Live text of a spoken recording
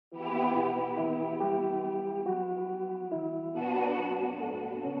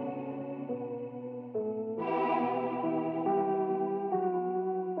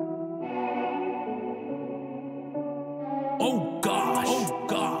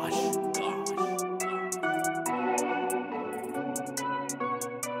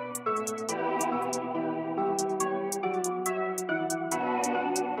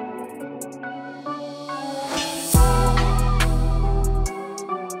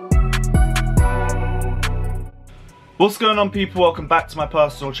What's going on, people? Welcome back to my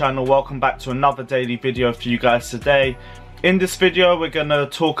personal channel. Welcome back to another daily video for you guys today. In this video we're going to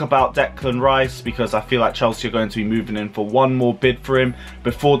talk about Declan Rice because I feel like Chelsea are going to be moving in for one more bid for him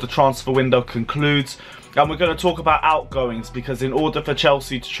before the transfer window concludes. And we're going to talk about outgoings because in order for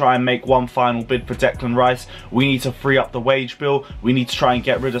Chelsea to try and make one final bid for Declan Rice, we need to free up the wage bill. We need to try and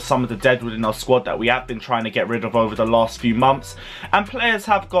get rid of some of the deadwood in our squad that we have been trying to get rid of over the last few months. And players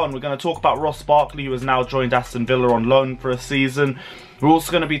have gone. We're going to talk about Barkley, who has now joined Aston Villa on loan for a season. We're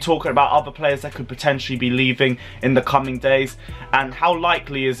also going to be talking about other players that could potentially be leaving in the coming days. And how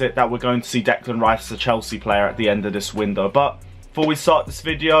likely is it that we're going to see Declan Rice as a Chelsea player at the end of this window. But before we start this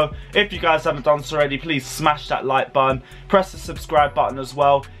video, if you guys haven't done so already, please smash that like button, press the subscribe button as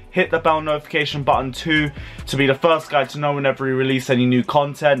well, hit the bell notification button too to be the first guy to know whenever we release any new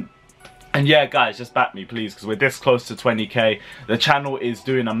content. And yeah, guys, just back me please, because we're this close to 20k. The channel is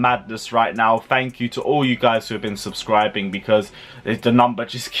doing a madness right now. Thank you to all you guys who have been subscribing, because the number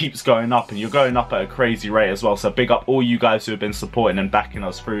just keeps going up and you're going up at a crazy rate as well. So big up all you guys who have been supporting and backing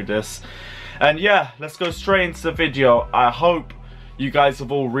us through this. And yeah, let's go straight into the video. I hope you guys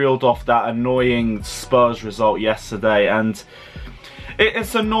have all reeled off that annoying Spurs result yesterday, and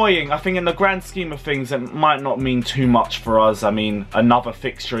it's annoying. I think in the grand scheme of things it might not mean too much for us. I mean, another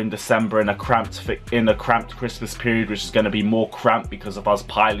fixture in December in a cramped Christmas period, which is going to be more cramped because of us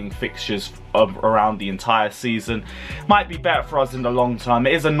piling fixtures around the entire season, might be better for us in the long term.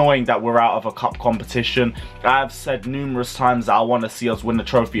 It is annoying that we're out of a cup competition. I've said numerous times that I want to see us win the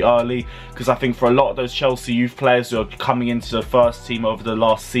trophy early, because I think for a lot of those Chelsea youth players who are coming into the first team over the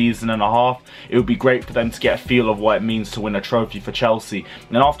last season and a half, it would be great for them to get a feel of what it means to win a trophy for Chelsea.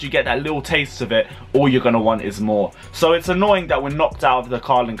 And after you get that little taste of it, all you're going to want is more. So it's annoying that we're knocked out of the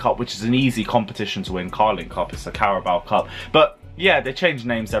Carling Cup, which is an easy competition to win. Carling Cup, it's the Carabao Cup. But yeah, they change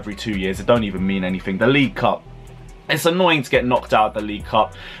names every 2 years. It don't even mean anything. The League Cup. It's annoying to get knocked out of the League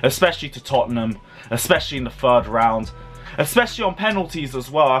Cup, especially to Tottenham, especially in the third round, especially on penalties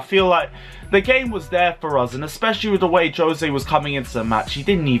as well. I feel like the game was there for us, and especially with the way Jose was coming into the match, he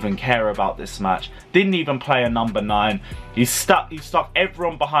didn't even care about this match. Didn't even play a number 9. He stuck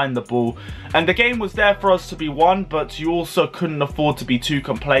everyone behind the ball, and the game was there for us to be won, but you also couldn't afford to be too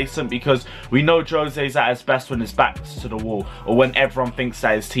complacent, because we know Jose's at his best when his back's to the wall, or when everyone thinks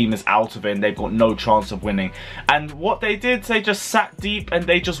that his team is out of it and they've got no chance of winning. And what they did, they just sat deep and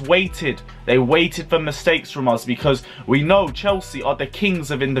they just waited. They waited for mistakes from us, because we know Chelsea are the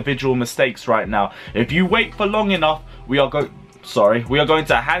kings of individual mistakes right now. If you wait for long enough, we are going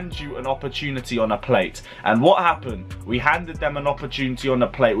to hand you an opportunity on a plate. And what happened? We handed them an opportunity on a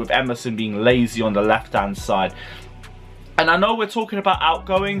plate with Emerson being lazy on the left hand side. And I know we're talking about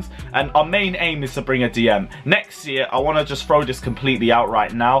outgoings, and our main aim is to bring a DM. Next year, I want to just throw this completely out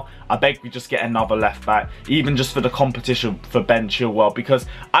right now. I beg we just get another left back, even just for the competition for Ben Chilwell, because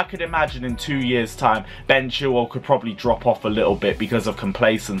I could imagine in 2 years' time, Ben Chilwell could probably drop off a little bit because of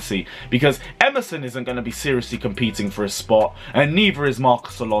complacency. Because Emerson isn't going to be seriously competing for a spot, and neither is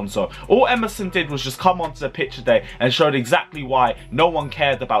Marcus Alonso. All Emerson did was just come onto the pitch today and showed exactly why no one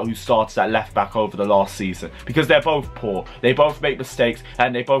cared about who started at left back over the last season. Because they're both poor. They both make mistakes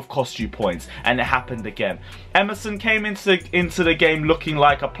and they both cost you points, and it happened again. Emerson came into the game looking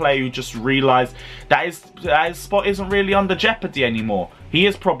like a player who just realised that his spot isn't really under jeopardy anymore. He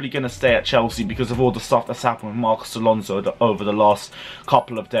is probably going to stay at Chelsea because of all the stuff that's happened with Marcus Alonso over the last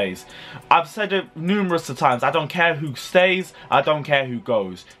couple of days. I've said it numerous times, I don't care who stays, I don't care who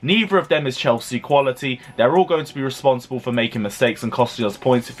goes. Neither of them is Chelsea quality. They're all going to be responsible for making mistakes and costing us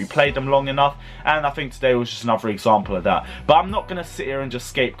points if you play them long enough. And I think today was just another example of that. But I'm not going to sit here and just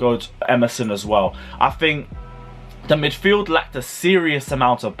scapegoat Emerson as well. I think the midfield lacked a serious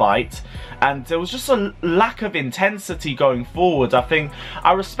amount of bite, and there was just a lack of intensity going forward.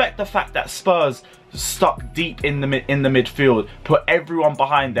 I respect the fact that Spurs stuck deep in the midfield, put everyone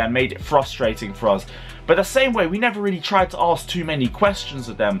behind there, made it frustrating for us. But the same way, we never really tried to ask too many questions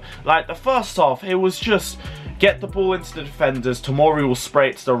of them. Like the first half, it was just get the ball into the defenders. Tomori will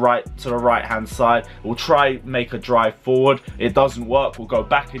spray it to the right hand side. We'll try make a drive forward. It doesn't work. We'll go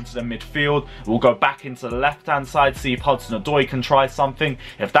back into the midfield. We'll go back into the left hand side, see if Hudson-Odoi can try something.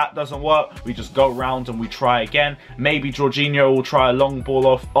 If that doesn't work, we just go round and we try again. Maybe Jorginho will try a long ball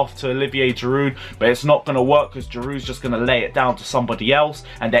off to Olivier Giroud, but it's not going to work because Giroud's just going to lay it down to somebody else,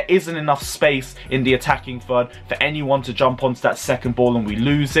 and there isn't enough space in the attack attacking third, for anyone to jump onto that second ball and we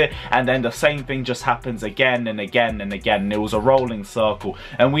lose it, and then the same thing just happens again and again and again, and it was a rolling circle,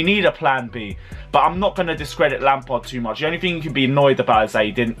 and we need a plan B. But I'm not going to discredit Lampard too much. The only thing you can be annoyed about is that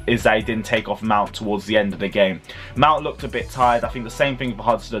he didn't take off Mount towards the end of the game. Mount looked a bit tired. I think the same thing for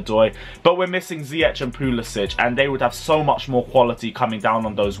Hudson-Odoi, but we're missing Ziyech and Pulisic, and they would have so much more quality coming down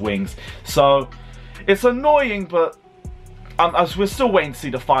on those wings. So it's annoying, but as we're still waiting to see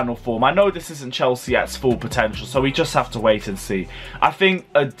the final form. I know this isn't Chelsea at its full potential, so we just have to wait and see. I think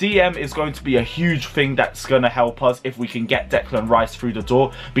a DM is going to be a huge thing that's going to help us if we can get Declan Rice through the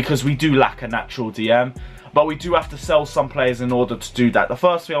door, because we do lack a natural DM. But we do have to sell some players in order to do that. The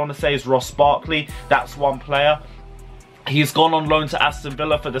first thing I want to say is Ross Barkley. That's one player. He's gone on loan to Aston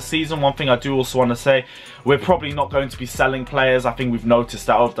Villa for the season. One thing I do also want to say, we're probably not going to be selling players. I think we've noticed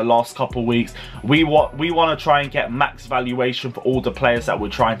that over the last couple of weeks. We want to try and get max valuation for all the players that we're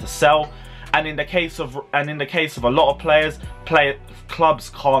trying to sell. And in the case of a lot of players, clubs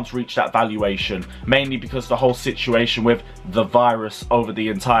can't reach that valuation, mainly because the whole situation with the virus over the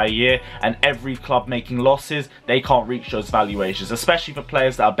entire year, and every club making losses, they can't reach those valuations, especially for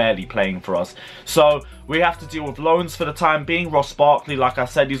players that are barely playing for us. So we have to deal with loans for the time being. Ross Barkley, like I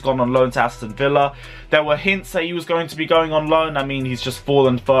said, he's gone on loan to Aston Villa. There were hints that he was going to be going on loan. I mean, he's just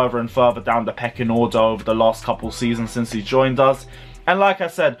fallen further and further down the pecking order over the last couple of seasons since he joined us. And like I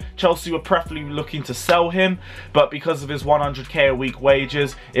said, Chelsea were preferably looking to sell him, but because of his 100k a week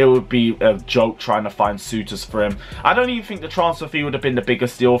wages, it would be a joke trying to find suitors for him. I don't even think the transfer fee would have been the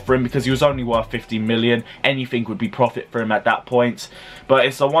biggest deal for him, because he was only worth 50 million. Anything would be profit for him at that point. But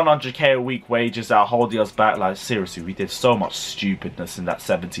it's the 100k a week wages that are holding us back. Like, seriously, we did so much stupidness in that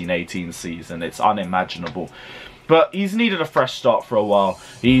 17-18 season. It's unimaginable. But he's needed a fresh start for a while.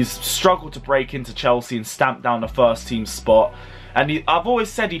 He's struggled to break into Chelsea and stamp down the first team spot. And I've always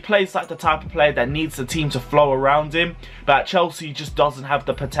said he plays like the type of player that needs the team to flow around him. But at Chelsea, he just doesn't have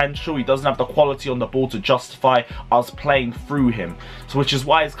the potential. He doesn't have the quality on the ball to justify us playing through him. So, which is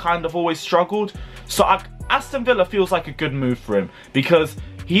why he's kind of always struggled. So Aston Villa feels like a good move for him, because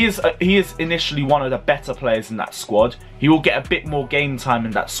he is initially one of the better players in that squad. He will get a bit more game time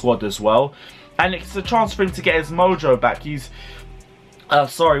in that squad as well. And it's a chance for him to get his mojo back.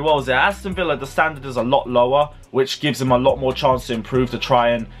 Sorry, what was it? Aston Villa, the standard is a lot lower, which gives him a lot more chance to improve, to try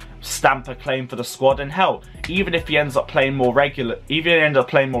and stamp a claim for the squad. And hell, even if he ends up playing more regularly,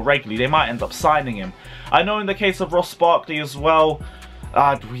 they might end up signing him. I know in the case of Ross Barkley as well,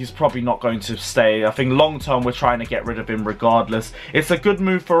 he's probably not going to stay. I think long term we're trying to get rid of him regardless. It's a good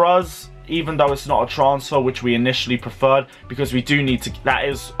move for us, even though it's not a transfer, which we initially preferred, because we do need to, that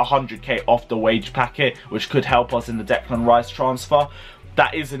is 100k off the wage packet, which could help us in the Declan Rice transfer.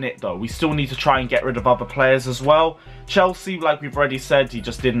 That isn't it though. We still need to try and get rid of other players as well. Chelsea, like we've already said, he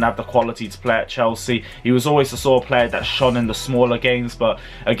just didn't have the quality to play at Chelsea. He was always the sort of player that shone in the smaller games, but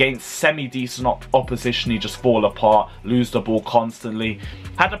against semi-decent opposition, he just fall apart, lose the ball constantly.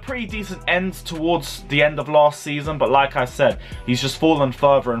 Had a pretty decent end towards the end of last season, but like I said, he's just fallen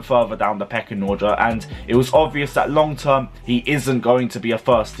further and further down the pecking order, and it was obvious that long term, he isn't going to be a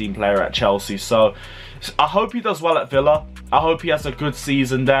first team player at Chelsea. So I hope he does well at Villa. I hope he has a good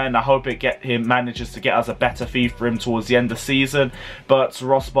season there, and I hope he manages to get us a better fee for him towards the end of the season. But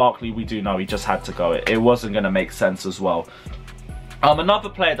Ross Barkley, we do know he just had to go. It wasn't going to make sense as well. Another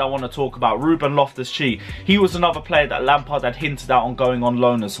player that I want to talk about, Ruben Loftus-Cheek. He was another player that Lampard had hinted at on going on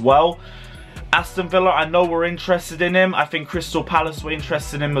loan as well. Aston Villa, I know we're interested in him. I think Crystal Palace were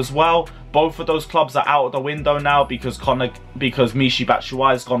interested in him as well. Both of those clubs are out of the window now because Michy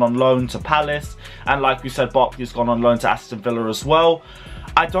Batshuayi has gone on loan to Palace. And like we said, Barkley's gone on loan to Aston Villa as well.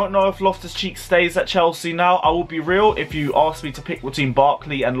 I don't know if Loftus-Cheek stays at Chelsea now. I will be real, if you ask me to pick between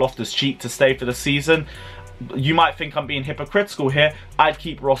Barkley and Loftus-Cheek to stay for the season, you might think I'm being hypocritical here. I'd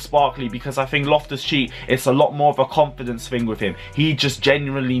keep Ross Barkley, because I think Loftus-Cheek, it's a lot more of a confidence thing with him. He just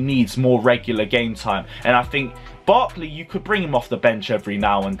genuinely needs more regular game time. And I think Barkley, you could bring him off the bench every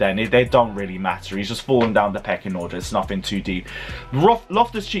now and then. They don't really matter. He's just falling down the pecking order. It's nothing too deep.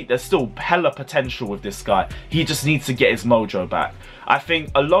 Loftus-Cheek, there's still hella potential with this guy. He just needs to get his mojo back. I think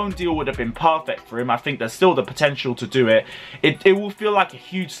a loan deal would have been perfect for him. I think there's still the potential to do it. It will feel like a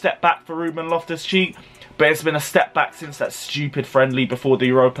huge step back for Ruben Loftus-Cheek. but it's been a step back since that stupid friendly before the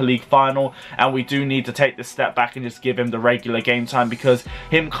Europa League final, and we do need to take this step back and just give him the regular game time, because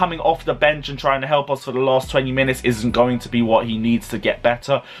him coming off the bench and trying to help us for the last 20 minutes isn't going to be what he needs to get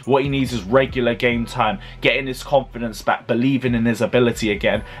better. What he needs is regular game time, getting his confidence back, believing in his ability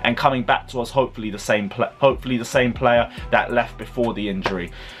again, and coming back to us hopefully the same player that left before the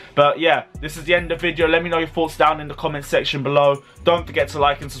injury. But yeah, this is the end of the video. Let me know your thoughts down in the comment section below. Don't forget to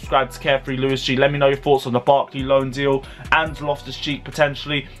like and subscribe to Carefree Lewis G. Let me know your thoughts on the Barkley loan deal and Loftus-Cheek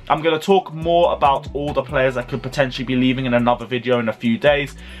potentially. I'm going to talk more about all the players that could potentially be leaving in another video in a few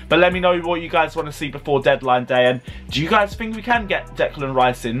days. But let me know what you guys want to see before deadline day. And do you guys think we can get Declan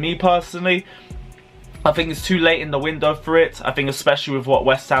Rice in? Me personally, I think it's too late in the window for it. I think especially with what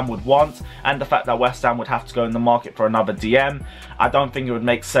West Ham would want and the fact that West Ham would have to go in the market for another DM. I don't think it would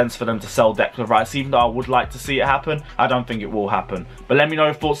make sense for them to sell Declan Rice. Even though I would like to see it happen, I don't think it will happen. But let me know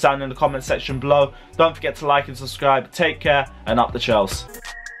your thoughts down in the comment section below. Don't forget to like and subscribe. Take care and up the Chelsea.